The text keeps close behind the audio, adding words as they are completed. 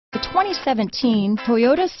2017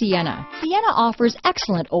 Toyota Sienna. Sienna offers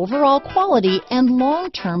excellent overall quality and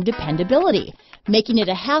long-term dependability, making it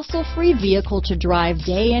a hassle-free vehicle to drive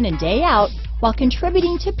day in and day out while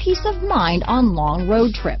contributing to peace of mind on long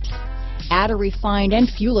road trips. Add a refined and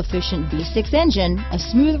fuel-efficient V6 engine, a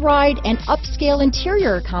smooth ride, and upscale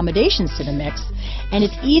interior accommodations to the mix, and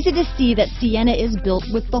it's easy to see that Sienna is built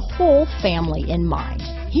with the whole family in mind.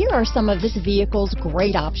 Here are some of this vehicle's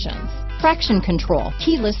great options: traction control,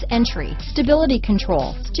 keyless entry, stability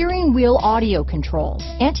control, steering wheel audio controls,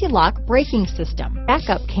 anti-lock braking system,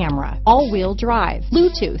 backup camera, all-wheel drive,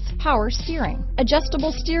 Bluetooth, power steering,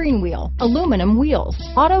 adjustable steering wheel, aluminum wheels,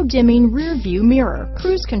 auto-dimming rear view mirror,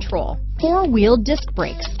 cruise control, four-wheel disc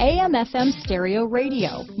brakes, AM/FM stereo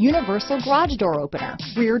radio, universal garage door opener,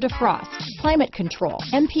 rear defrost, climate control,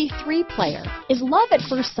 MP3 player. Is love at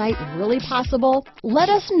first sight really possible? Let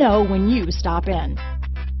us know when you stop in.